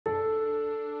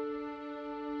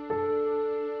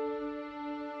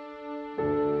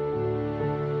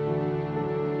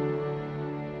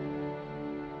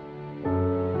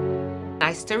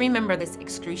still remember this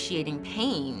excruciating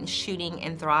pain shooting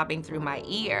and throbbing through my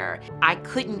ear. I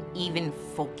couldn't even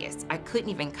focus. I couldn't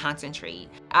even concentrate.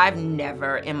 I've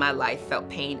never in my life felt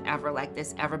pain ever like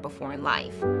this ever before in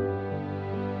life.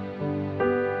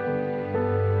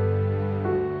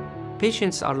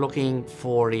 Patients are looking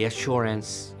for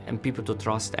reassurance and people to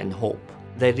trust and hope.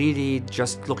 They're really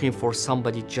just looking for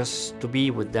somebody just to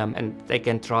be with them and they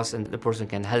can trust and the person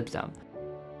can help them.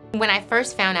 When I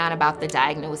first found out about the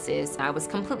diagnosis, I was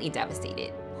completely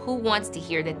devastated. Who wants to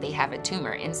hear that they have a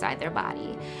tumor inside their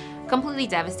body? Completely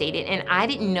devastated, and I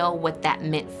didn't know what that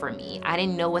meant for me. I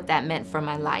didn't know what that meant for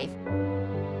my life.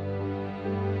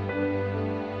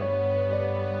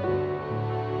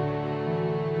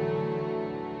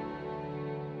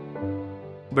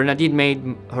 Bernadine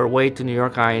made her way to New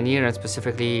York Pioneer and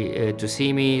specifically to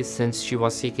see me since she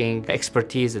was seeking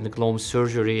expertise in the Glomus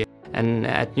surgery. And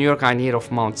at New York Pioneer of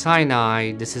Mount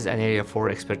Sinai, this is an area for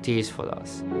expertise for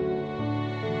us.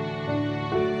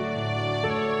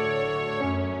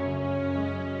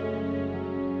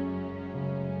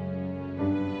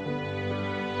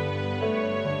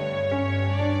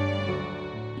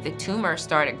 The tumor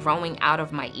started growing out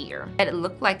of my ear. It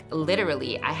looked like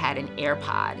literally I had an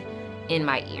AirPod in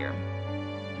my ear.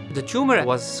 The tumor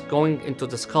was going into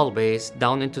the skull base,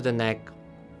 down into the neck,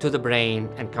 to the brain,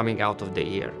 and coming out of the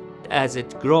ear. As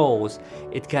it grows,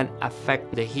 it can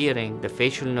affect the hearing, the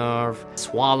facial nerve,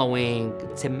 swallowing.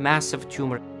 It's a massive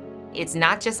tumor. It's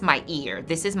not just my ear,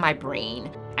 this is my brain.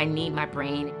 I need my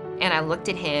brain. And I looked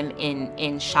at him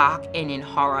in shock and in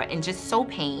horror and just so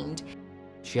pained.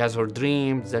 She has her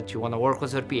dreams that she want to work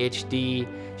with her PhD,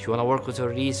 she want to work with her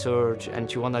research,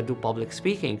 and she want to do public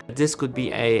speaking. This could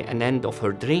be an end of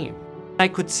her dream. I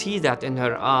could see that in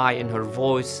her eye, in her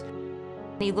voice.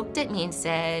 He looked at me and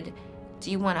said,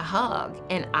 "Do you want a hug?"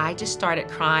 And I just started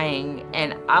crying,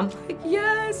 and I'm like,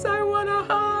 yes, I want a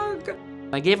hug.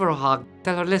 I gave her a hug,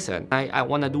 tell her, listen, I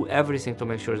want to do everything to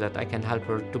make sure that I can help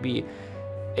her to be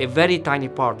a very tiny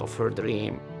part of her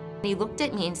dream. He looked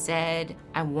at me and said,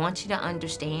 "I want you to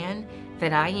understand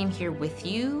that I am here with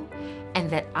you and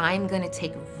that I'm gonna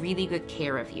take really good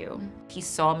care of you." He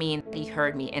saw me and he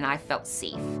heard me and I felt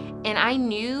safe. And I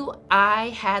knew I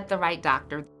had the right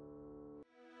doctor.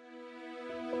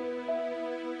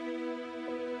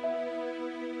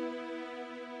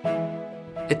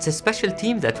 It's a special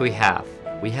team that we have.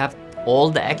 We have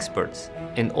all the experts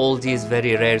in all these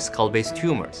very rare skull-based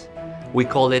tumors. We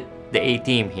call it the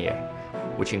A-team here,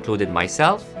 which included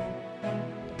myself,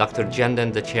 Dr.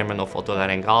 Genden, the chairman of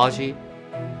Otolaryngology,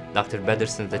 Dr.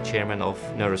 Bederson, the chairman of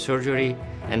Neurosurgery,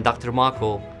 and Dr.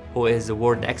 Mocco, who is a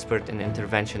world expert in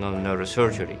interventional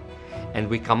neurosurgery. And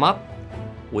we come up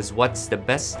with what's the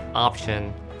best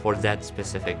option for that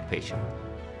specific patient.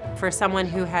 For someone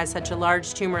who has such a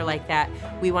large tumor like that,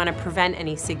 we want to prevent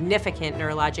any significant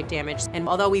neurologic damage. And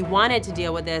although we wanted to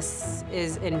deal with this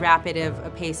as in rapid of a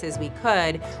pace as we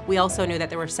could, we also knew that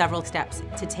there were several steps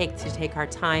to take our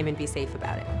time and be safe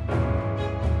about it.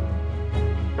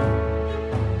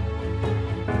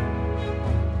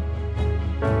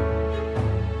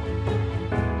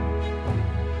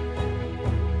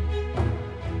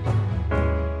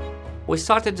 We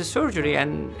started the surgery,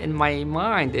 and in my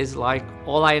mind is like,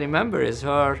 all I remember is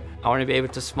her. I want to be able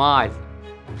to smile.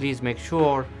 Please make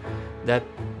sure that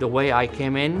the way I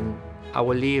came in, I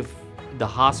will leave the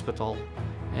hospital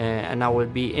and I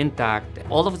will be intact.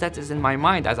 All of that is in my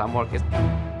mind as I'm working.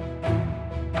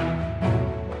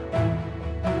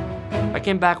 I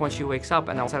came back when she wakes up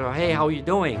and I said, "Hey, how are you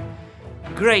doing?"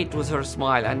 Great was her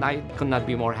smile, and I could not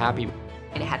be more happy.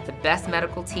 And it had the best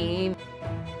medical team.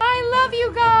 I love you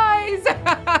guys.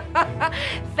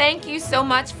 Thank you so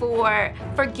much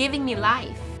for giving me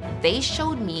life. They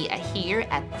showed me here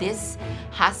at this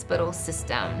hospital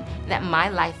system that my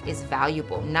life is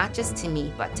valuable, not just to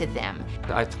me, but to them.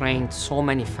 I trained so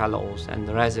many fellows and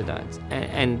residents.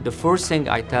 And the first thing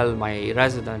I tell my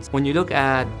residents, when you look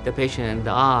at the patient in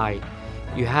the eye,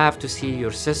 you have to see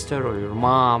your sister or your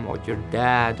mom or your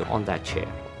dad on that chair.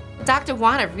 Dr.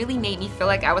 Wana really made me feel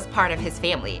like I was part of his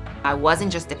family. I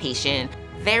wasn't just a patient.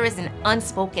 There is an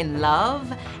unspoken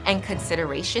love and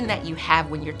consideration that you have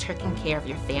when you're taking care of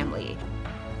your family.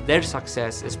 Their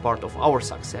success is part of our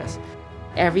success.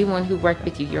 Everyone who worked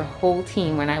with you, your whole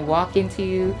team, when I walk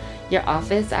into your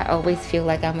office, I always feel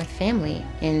like I'm with family,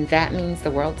 and that means the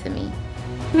world to me.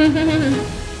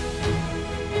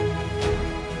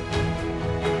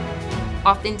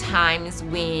 Oftentimes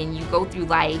when you go through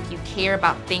life, you care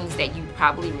about things that you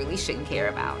probably really shouldn't care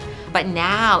about. But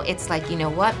now it's like, you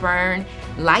know what, Bern?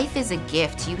 Life is a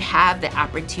gift. You have the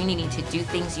opportunity to do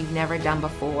things you've never done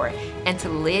before and to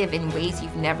live in ways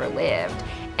you've never lived.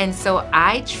 And so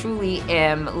I truly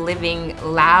am living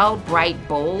loud, bright,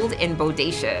 bold, and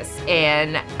bodacious.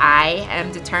 And I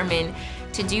am determined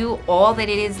to do all that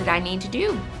it is that I need to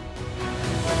do.